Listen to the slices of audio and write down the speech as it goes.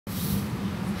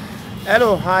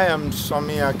Hello, hi, I'm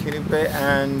Somi Akiripe,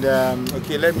 and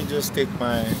okay, let me just take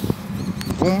my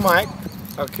boom mic.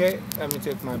 Okay, let me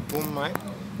take my boom mic.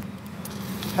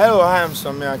 Hello, hi, I'm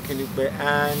Somi Akiripe,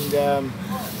 and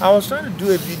I was trying to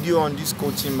do a video on this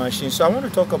coaching machine. So I want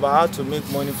to talk about how to make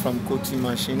money from coaching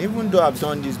machine. Even though I've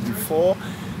done this before,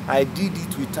 I did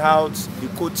it without the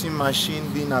coaching machine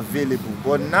being available.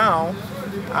 But now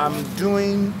I'm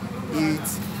doing it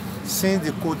since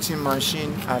the coaching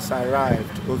machine has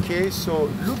arrived. Okay,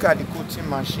 so look at the coaching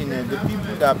machine and the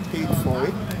people that paid for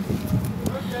it.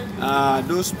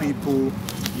 Those people,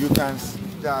 you can see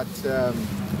that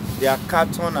their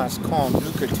carton has come.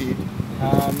 Look at it.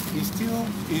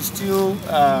 It's still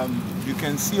you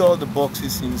can see all the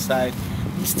boxes inside.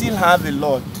 We still have a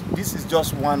lot. This is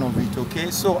just one of it. Okay,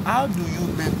 so how do you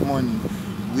make money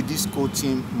with this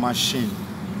coaching machine?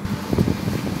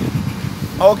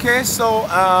 Okay, so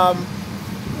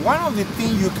one of the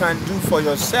things you can do for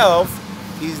yourself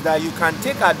is that you can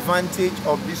take advantage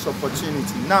of this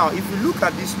opportunity. Now, if you look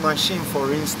at this machine,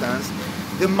 for instance,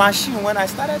 the machine, when I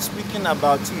started speaking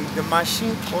about it, the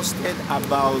machine costed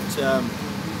about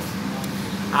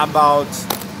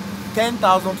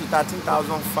 10,000 to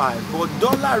 13,500, but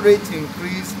dollar rate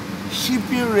increased,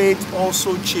 shipping rate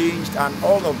also changed, and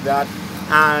all of that,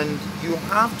 and you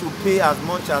have to pay as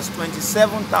much as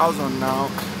 27,000 now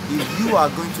if you are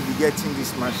going to be getting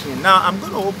this machine. Now I'm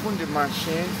going to open the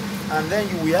machine and then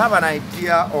you will have an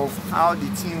idea of how the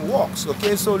thing works.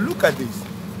 Okay, so look at this.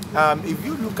 If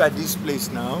you look at this place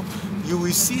now, you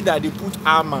will see that they put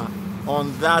armor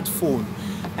on that phone,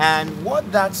 and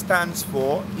what that stands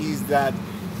for is that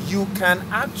you can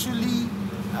actually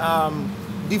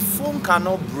the phone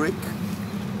cannot break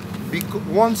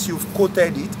once you've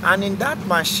coated it. And in that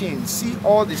machine, see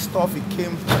all the stuff it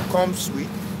comes with.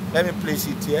 Let me place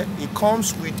it here. It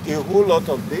comes with a whole lot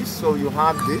of this. So you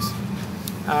have this,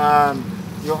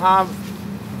 you have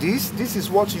this is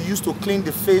what you use to clean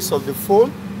the face of the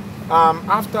phone.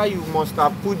 After, you must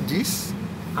have put this,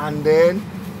 and then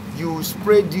you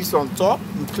spray this on top.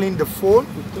 You clean the phone,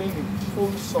 you clean the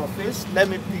phone surface. Let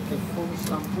me pick a phone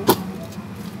sample.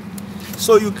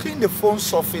 So you clean the phone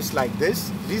surface like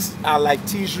this. These are like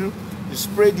tissue. You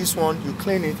spray this one, you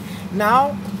clean it.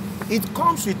 Now, it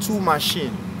comes with two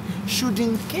machines. Should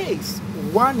in case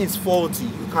one is faulty,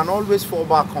 you can always fall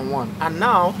back on one. And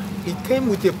now, it came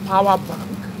with a power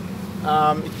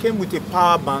bank. It came with a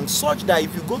power bank such that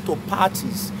if you go to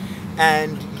parties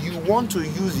and you want to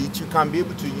use it, you can be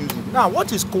able to use it. Now,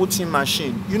 what is coaching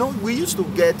machine? You know, we used to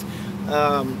get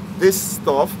this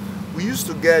stuff. We used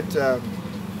to get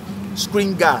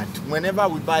screen guard whenever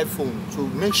we buy phone to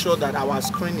make sure that our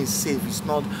screen is safe, it's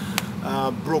not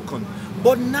broken.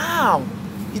 But now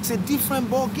it's a different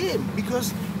ball game,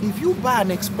 because if you buy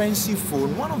an expensive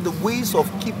phone, one of the ways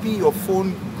of keeping your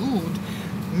phone good,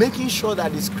 making sure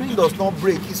that the screen does not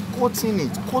break, is coating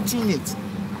it.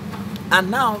 And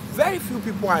now very few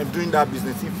people are doing that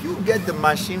business. If you get the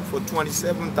machine for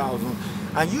 27,000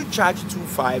 and you charge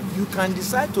 2.5, you can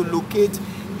decide to locate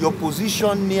your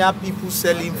position near people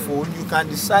selling phone. You can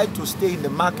decide to stay in the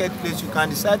marketplace. You can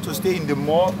decide to stay in the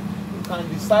mall. You can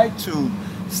decide to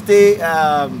stay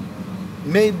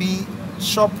maybe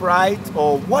ShopRite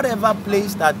or whatever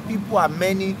place that people are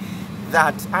many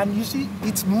that. And you see,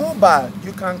 it's mobile.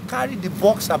 You can carry the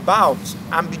box about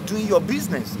and be doing your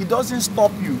business. It doesn't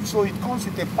stop you. So it comes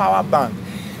with a power bank.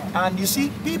 And you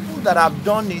see, people that have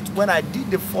done it, when I did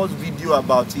the first video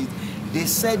about it, they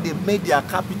said they made their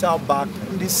capital back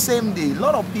in the same day. A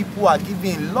lot of people are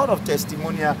giving a lot of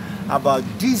testimonial about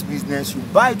this business. You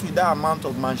buy it with that amount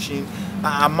of machine,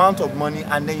 amount of money,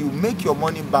 and then you make your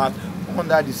money back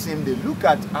under the same day. Look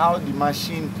at how the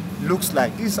machine looks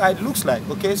like. This side looks like,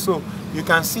 okay, so you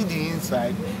can see the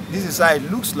inside. This is how it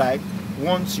looks like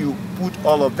once you put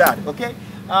all of that, okay.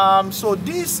 So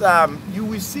this, you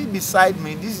will see beside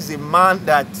me, this is a man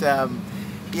that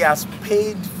he has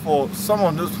paid for some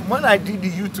of those. When I did the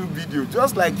YouTube video,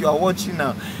 just like you are watching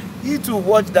now, he too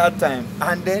watched that time,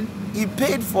 and then he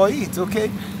paid for it,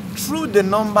 okay, through the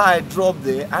number I dropped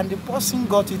there, and the person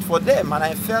got it for them. And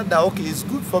I felt that, okay, it's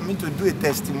good for me to do a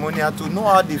testimonial to know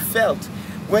how they felt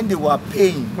when they were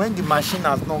paying, when the machine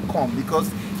has not come, because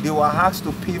they were asked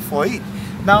to pay for it.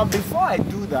 Now, before I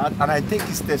do that and I take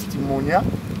his testimonial,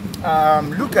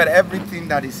 look at everything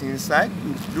that is inside.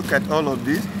 Look at all of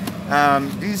this.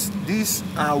 These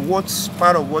are what's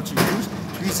part of what you use.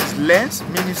 This is lens,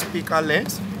 mini speaker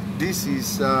lens. This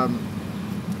is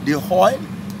the oil.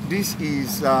 This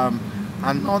is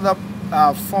another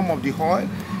form of the oil.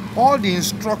 All the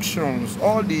instructions,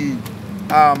 all the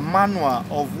manual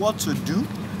of what to do,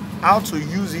 how to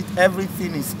use it,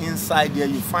 everything is inside here.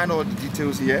 You find all the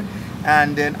details here.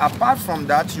 And then apart from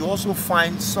that, you also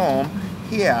find some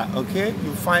here, okay?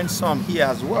 You find some here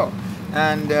as well.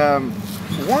 And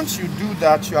once you do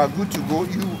that, you are good to go.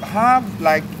 You have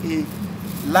like a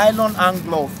nylon hand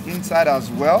glove inside as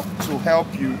well to help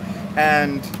you.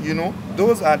 And you know,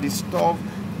 those are the stuff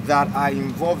that are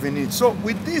involved in it. So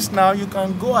with this now, you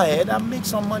can go ahead and make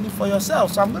some money for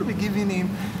yourself. So I'm going to be giving him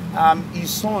his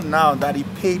son now that he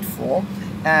paid for,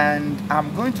 and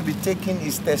I'm going to be taking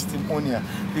his testimonial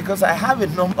because I have a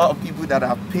number of people that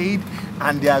have paid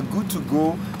and they are good to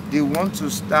go. They want to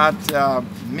start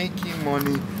making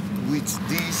money with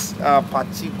this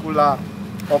particular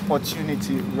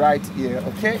opportunity right here.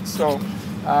 Okay, so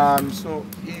so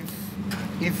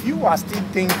if you are still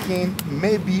thinking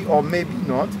maybe or maybe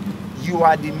not, you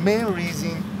are the main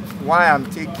reason why I'm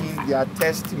taking their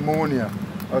testimonial.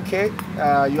 Okay,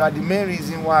 you are the main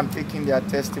reason why I'm taking their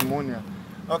testimonial.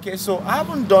 Okay, so I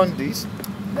haven't done this.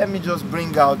 Let me just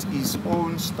bring out his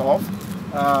own stuff.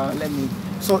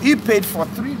 So he paid for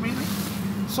 3, really?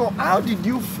 So how did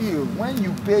you feel when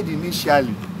you paid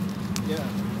initially? Yeah.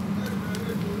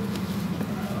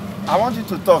 I want you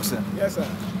to talk, sir. Yes, sir.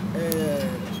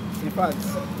 In fact,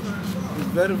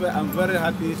 I'm very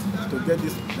happy to get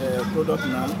this product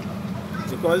now,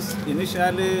 because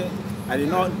initially I did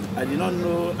not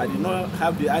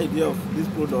have the idea of this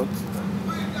product.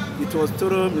 It was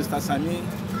through Mr. Sami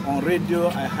on radio.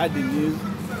 I heard the news,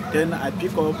 then I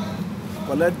pick up,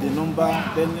 collect the number,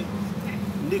 then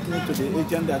link me to the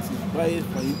agent that is buying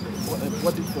for it,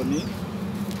 bought it for me.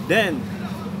 Then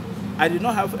I did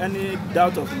not have any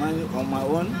doubt of mine on my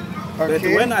own. Okay. But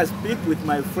when I speak with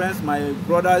my friends, my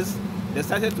brothers, they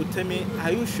started to tell me,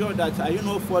 "Are you sure that are you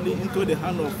not falling into the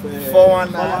hand of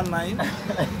 419?"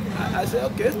 I said,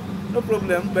 "Okay, no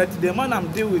problem." But the man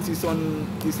I'm dealing with is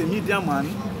a media man,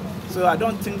 so I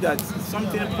don't think that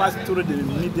something passed through the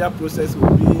media process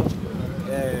will be.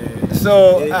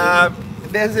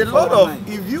 There's a lot of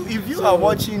if you are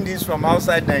watching this from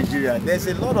outside Nigeria, there's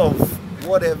a lot of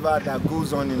whatever that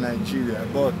goes on in Nigeria.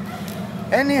 But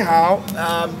anyhow,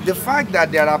 the fact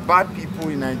that there are bad people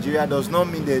in Nigeria does not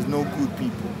mean there's no good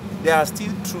people. There are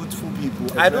still truthful people.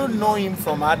 Exactly. I don't know him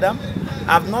from Adam.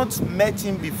 I've not met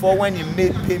him before when he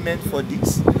made payment for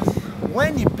this.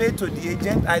 When he paid to the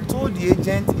agent, I told the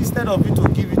agent, instead of you to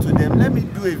give it to them, let me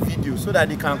do a video so that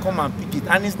they can come and pick it.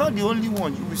 And it's not the only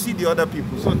one. You will see the other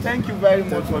people. So thank you very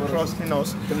much for trusting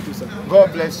us. Thank you, sir.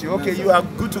 God bless you. Okay, you are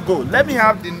good to go. Let me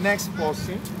have the next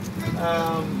person.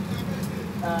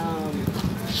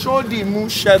 Shodimu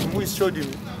Shegun. Who is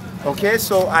Shodimu? Okay,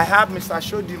 so I have Mr.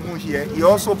 Shodimu here. He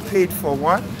also paid for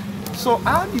one. So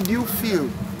how did you feel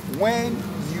when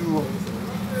you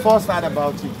first heard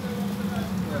about it?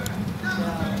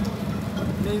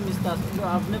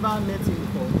 I've never met him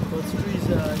before, but through his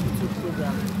YouTube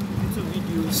program, YouTube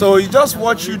videos. So you just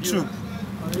watch YouTube?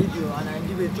 On radio, and I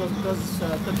give it trust because it's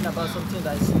talking about something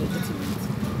that is legitimate.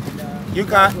 And,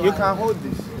 you can hold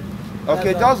this.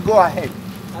 Okay, just go ahead.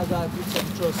 As I put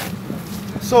some trust.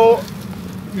 So,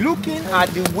 looking at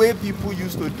the way people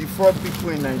used to defraud people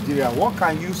in Nigeria, what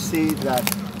can you say that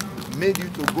made you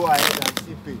to go ahead and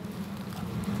still pay?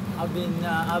 I've been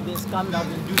scammed. I've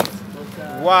been duped.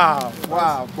 Wow.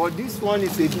 But this one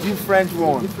is a different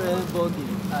one. Different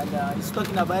ballgame. And it's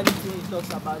talking about anything he talks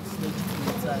about is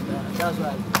legitimate, and that's why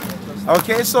I trust.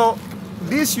 Okay, so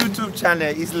this YouTube channel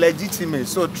is legitimate,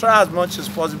 so try as much as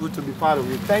possible to be part of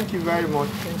it. Thank you very much.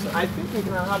 I think we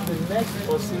can have the next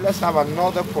person. Let's have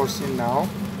another person now.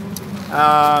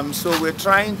 So we're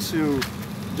trying to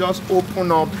just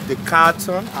open up the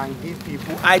carton and give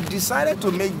people. I decided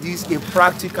to make this a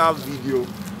practical video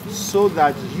so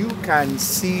that you can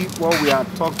see what we are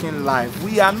talking live.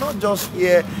 We are not just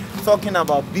here talking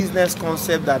about business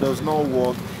concept that does not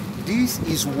work. This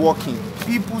is working.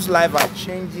 People's lives are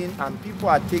changing and people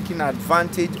are taking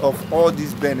advantage of all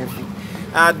these benefits.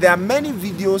 There are many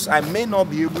videos I may not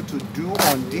be able to do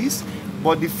on this,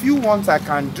 but the few ones I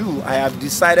can do, I have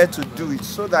decided to do it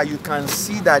so that you can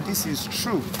see that this is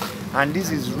true and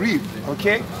this is real.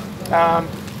 Okay,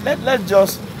 let's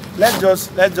just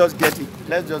get it.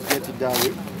 Let's just get it that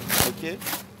way.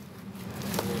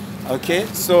 Okay.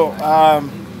 So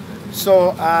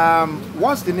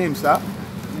what's the name, sir?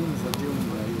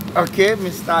 Okay,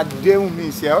 Mr. Deumi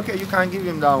is here. Okay, you can give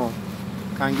him that one.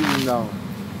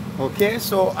 Okay,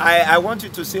 so I want you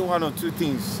to say one or two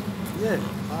things. Yeah,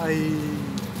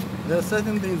 there are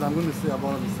certain things I'm going to say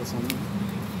about Mr. Sami.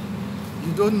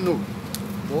 You don't know,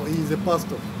 but he is a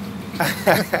pastor.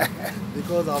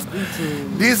 Because I've been to...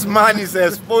 This man is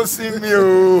exposing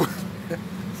you.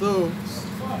 So,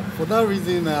 for that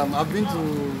reason, I've been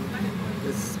to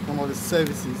some of the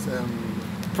services,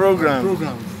 programs.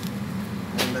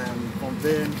 from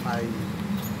then,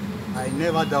 I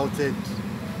never doubted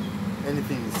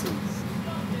anything he says.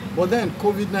 But then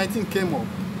COVID-19 came up,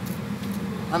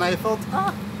 and I thought,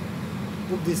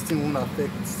 hope this thing won't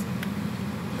affect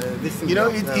this thing. You know,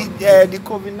 the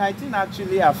COVID-19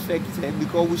 actually affected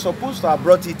because we supposed to have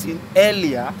brought it in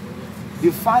earlier.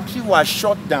 The factory was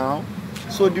shut down,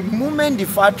 so the moment the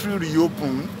factory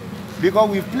reopened, because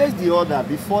we placed the order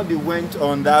before they went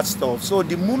on that stuff, so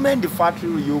the moment the factory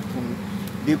reopened,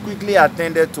 they quickly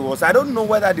attended to us. I don't know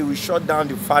whether they will shut down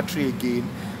the factory again,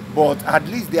 but at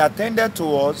least they attended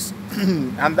to us,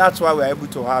 and that's why we're able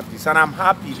to have this. And I'm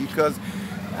happy because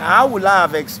how will I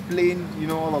have explained, you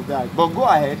know, all of that? But go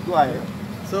ahead.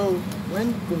 So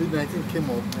when COVID-19 came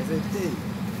up, I said, hey,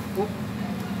 hope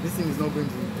this thing is not going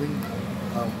to bring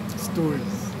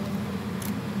stories.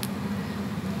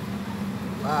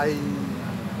 I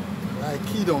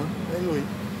keyed on anyway.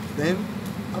 Then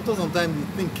after some time the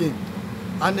thing came,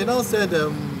 and they now said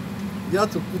you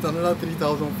have to put another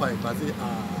 3,500. I said,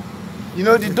 You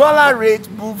know, the dollar rate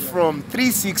moved from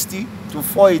 360 to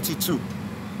 482.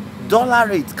 Dollar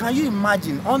rate, can you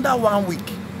imagine, under 1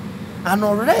 week? And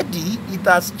already it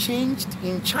has changed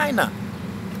in China.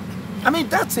 I mean,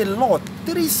 that's a lot.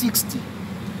 360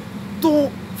 to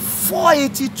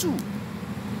 482.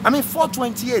 I mean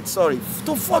 428, sorry,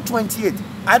 to 428.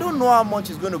 I don't know how much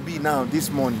it's going to be now this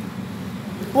morning.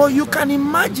 But you can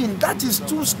imagine that is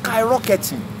too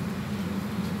skyrocketing.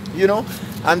 You know,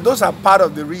 and those are part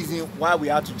of the reason why we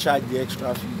had to charge the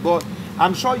extra fee. But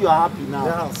I'm sure you're happy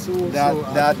now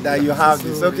that you have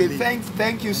this. Okay,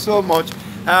 thank you so much.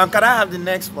 Can I have the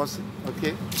next person?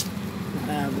 Okay.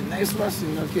 The next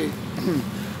person, okay.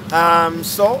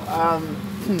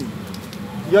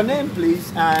 Your name,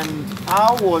 please, and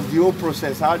how was the whole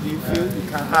process? How do you feel? You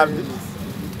can have this.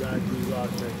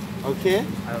 Okay.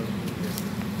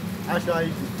 Actually,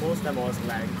 the first time I was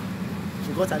like,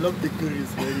 because I love taking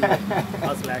risks very well, I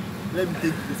was like, let me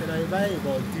take this. And I buy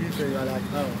about 3 friends, you are like,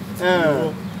 you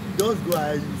know, just go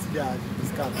ahead, you see that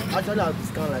discount. Actually, I've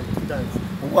discount like 2 times.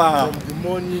 Wow. From the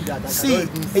money that I See,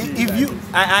 if you,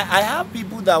 I have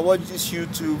people that watch this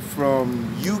YouTube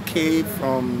from UK,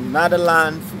 from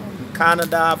Netherlands, from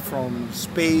Canada, from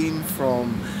Spain,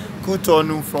 from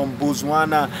Cotonou, from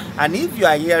Botswana, and if you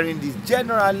are hearing this,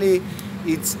 generally,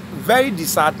 it's very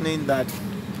disheartening that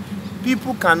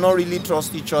people cannot really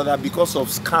trust each other because of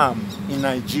scam in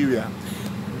Nigeria.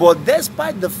 But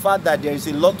despite the fact that there is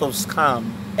a lot of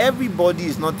scam, everybody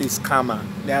is not a scammer.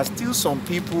 There are still some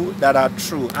people that are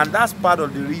true, and that's part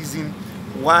of the reason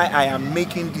why I am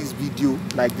making this video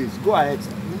like this. Go ahead,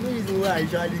 sir. The reason why I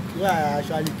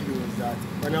actually killed was that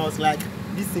when I was like,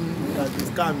 this thing that is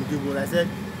scam people, I said,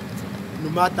 no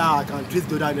matter how I can trace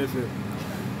Dodan FM.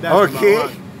 That's okay.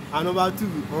 Number 1. And number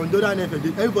 2, on Dodan FM,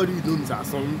 everybody will know Mr.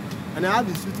 Song. And I have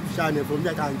this YouTube channel from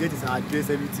there, I can get his address,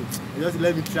 everything. And just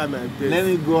let me try my best. Let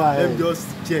me go ahead. Let me just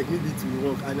check, maybe it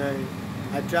will work. And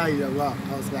I tried it, and wow,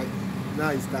 I was like,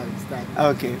 now it's time.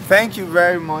 Okay, thank you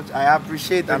very much. I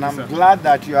appreciate it, and I'm glad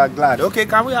that you are glad. Okay,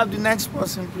 can we have the next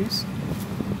person, please?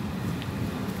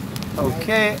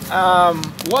 Okay,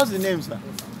 what's the name, sir?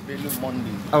 Bello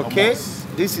Monday. Okay,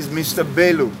 this is Mr.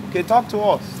 Bello. Okay, talk to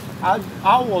us.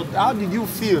 How did you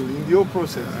feel in the whole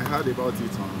process? I heard about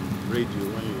it on radio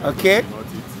when you about it.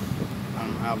 I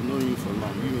have known you for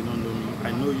long. You may not know me.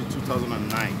 I know you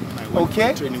 2009 when I went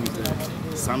to training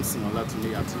with Samson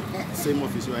Olatunde at the same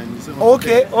office. You are in the same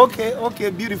office. Okay,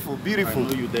 beautiful. I know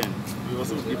you then. You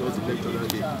also gave us the lecture that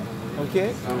day.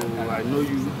 Okay. So I know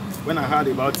you. When I heard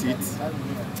about it,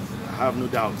 I have no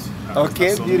doubt.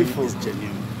 Okay, beautiful. It's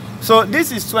genuine. So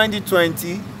this is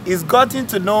 2020. He's gotten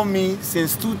to know me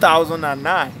since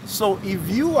 2009. So if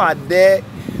you are there,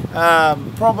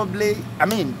 probably, I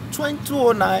mean,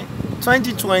 2009,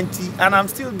 2020, and I'm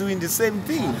still doing the same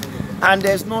thing, and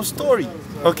there's no story.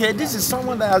 Okay, this is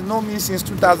someone that has known me since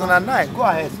 2009. Go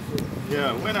ahead.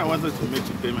 Yeah, when I wanted to make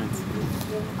the payment,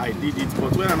 I did it.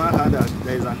 But when I heard that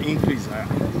there is an increase,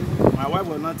 my wife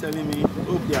was not telling me,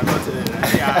 oh, they are not,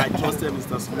 I trusted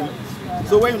Mr. Smith.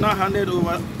 So when you now handed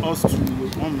over us to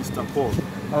one Mr. Paul,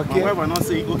 my wife was not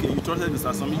saying, okay, you trusted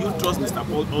Mr. Smith, you trust Mr.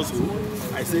 Paul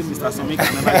also. I say Mr. Smith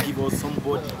can never give us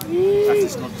somebody that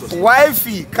is not trusted.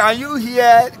 Wifey, can you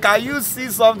hear, can you see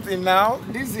something now?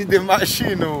 This is the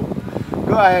machine. Oh.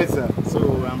 Go ahead, sir.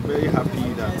 So I'm very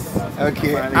happy that.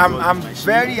 Okay, I'm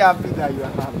very happy that you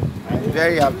are happy. I'm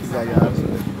very happy that you are happy.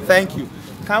 Thank you.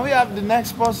 Can we have the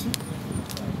next person?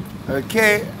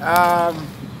 Okay.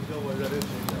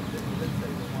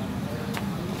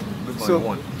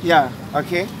 So yeah.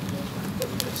 Okay.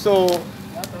 So,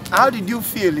 how did you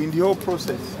feel in the whole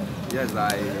process? Yes,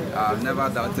 I never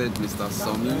doubted Mr.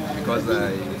 Somi because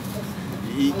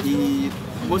he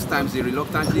most times he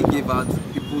reluctantly gave out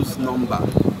people's number.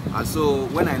 And so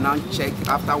when I now check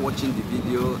after watching the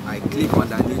video, I click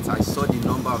underneath, I saw the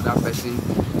number of that person.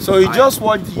 So you just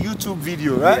watched the YouTube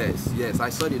video, right? Yes, I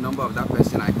saw the number of that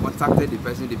person. I contacted the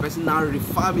person now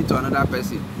referred me to another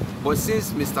person. But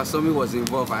since Mr. Somi was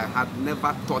involved, I had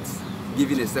never thought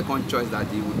giving a second choice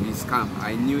that it would be scam.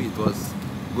 I knew it was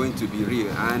going to be real,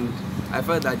 and I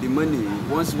felt that the money,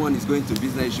 once one is going to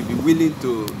business, you should be willing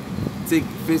to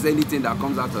face anything that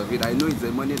comes out of it. I know it's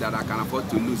the money that I can afford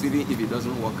to lose, even if it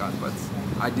doesn't work out. But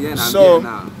at the end, I'm here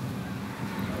now.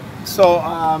 So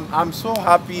I'm so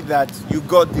happy that you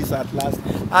got this at last.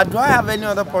 Do I have any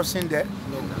other person there?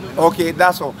 Okay,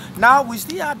 that's all. Now we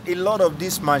still have a lot of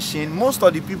this machine. Most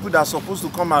of the people that are supposed to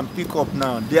come and pick up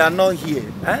now, they are not here,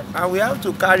 and we have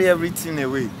to carry everything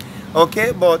away.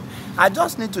 Okay, but I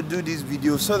just need to do this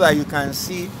video so that you can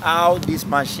see how this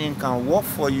machine can work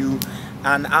for you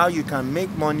and how you can make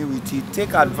money with it,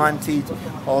 take advantage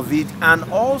of it, and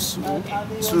also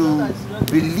to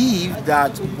believe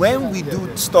that when we do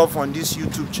stuff on this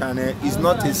YouTube channel, it's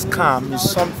not a scam,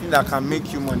 it's something that can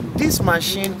make you money. This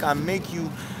machine can make you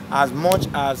as much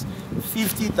as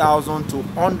 50,000 to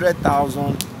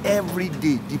 100,000 every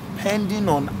day, depending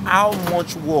on how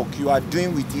much work you are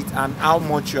doing with it and how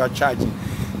much you are charging.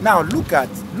 Now look at,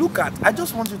 I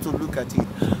just want you to look at it.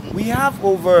 We have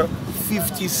over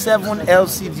 57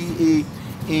 LCDA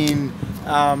in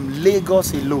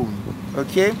Lagos alone,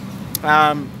 okay?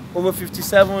 Over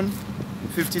 57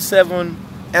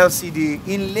 LCDA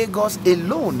in Lagos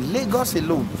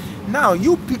alone. Now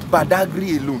you pick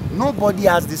Badagry alone, nobody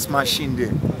has this machine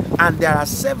there, and there are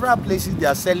several places they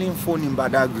are selling phone in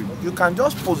Badagry. You can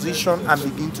just position and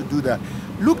begin to do that.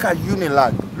 Look at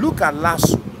Unilag, look at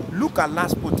Lasso, look at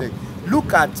Laspotec,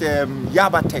 look at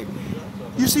Yabatech.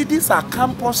 You see, these are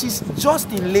campuses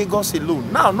just in Lagos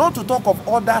alone. Now, not to talk of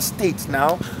other states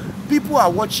now. People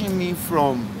are watching me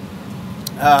from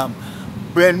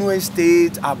Benue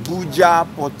State, Abuja,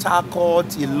 Port Harcourt,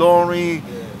 Ilorin,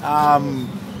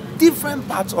 different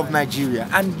parts of Nigeria.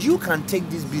 And you can take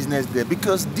this business there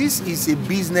because this is a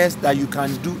business that you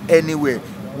can do anywhere,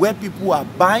 where people are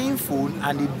buying phone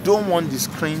and they don't want the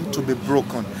screen to be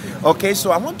broken. Okay,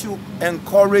 so I want to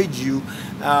encourage you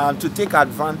to take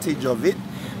advantage of it.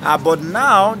 But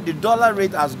now the dollar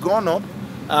rate has gone up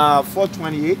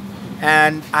 428,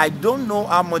 and I don't know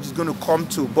how much it's going to come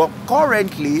to, but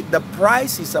currently the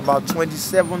price is about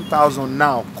 27,000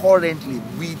 now, currently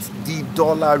with the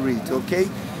dollar rate. Okay,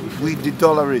 with the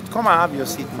dollar rate. Come and have your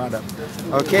seat, madam.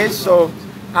 Okay, so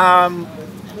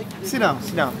sit down.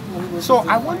 So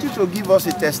I want you to give us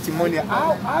a testimonial.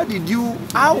 How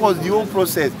was the whole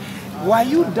process? Were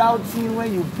you doubting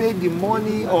when you paid the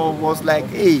money, or was like,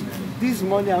 hey, this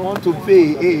money I want to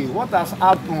pay, hey, what has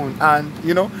happened? And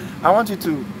you know, I want you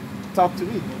to talk to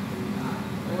me.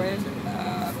 Well,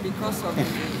 because of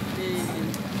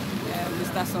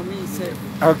Mr. Somi himself.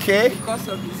 Okay. Because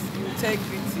of his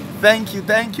integrity.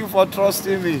 Thank you for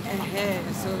trusting me. So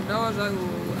that was how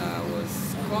I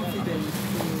was confident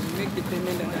to make the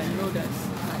payment, and I know that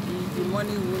the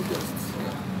money will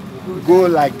just go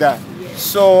like that. Yes.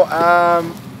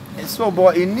 So,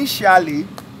 but initially,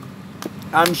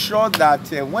 I'm sure that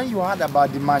when you heard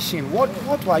about the machine, what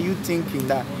were you thinking?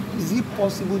 That is it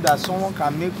possible that someone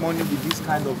can make money with this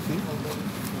kind of thing?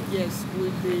 Yes,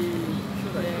 with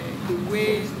the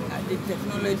way the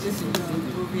technology is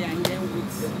improving, and then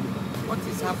with what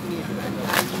is happening,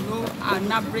 and you know,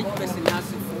 an average person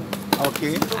has a phone.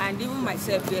 Okay. And even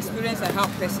myself, the experience I have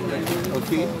personally,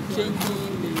 okay, for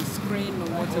changing the screen or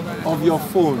whatever of your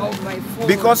phone. Of my phone.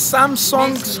 Because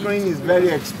Samsung screen is very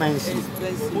expensive.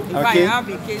 If I have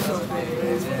a case of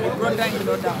a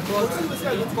brother-in-law that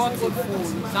bought a phone,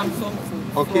 Samsung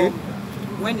phone. Okay.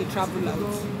 When he traveled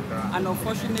out, and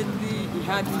unfortunately he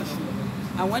had issue.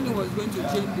 And when he was going to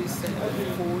change this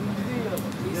phone,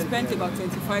 he spent about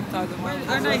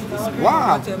 25,000.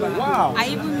 Wow! Whatever. Wow! And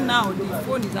even now, the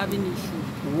phone is having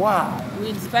issue. Wow! We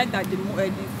expect that the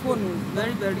phone is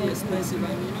very, very expensive,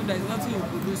 and you know there's nothing you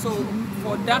could do. So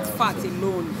for that fact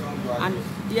alone, and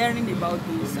hearing about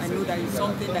this, I know that it's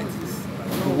something that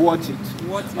is worth it.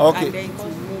 Okay. And then to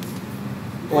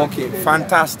move. Okay,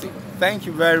 fantastic. Thank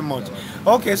you very much.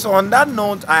 Okay, so on that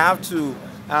note, I have to.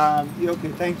 Okay,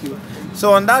 thank you.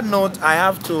 So on that note,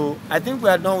 I think we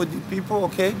are done with the people,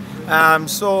 okay?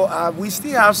 We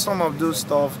still have some of those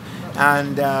stuff,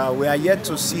 and we are yet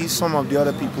to see some of the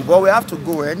other people, but we have to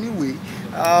go anyway.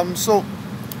 So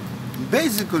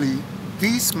basically,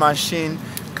 this machine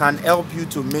can help you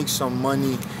to make some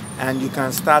money, and you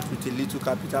can start with a little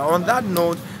capital. On that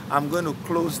note, I'm going to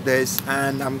close this,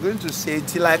 and I'm going to say,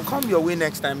 till I come your way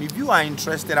next time, if you are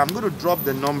interested, I'm going to drop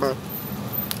the number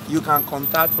you can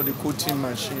contact for the coaching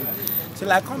machine.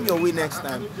 Till I come your way next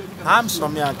time, I'm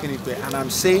Somi Akinikwe, and I'm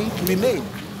saying remain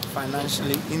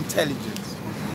financially intelligent.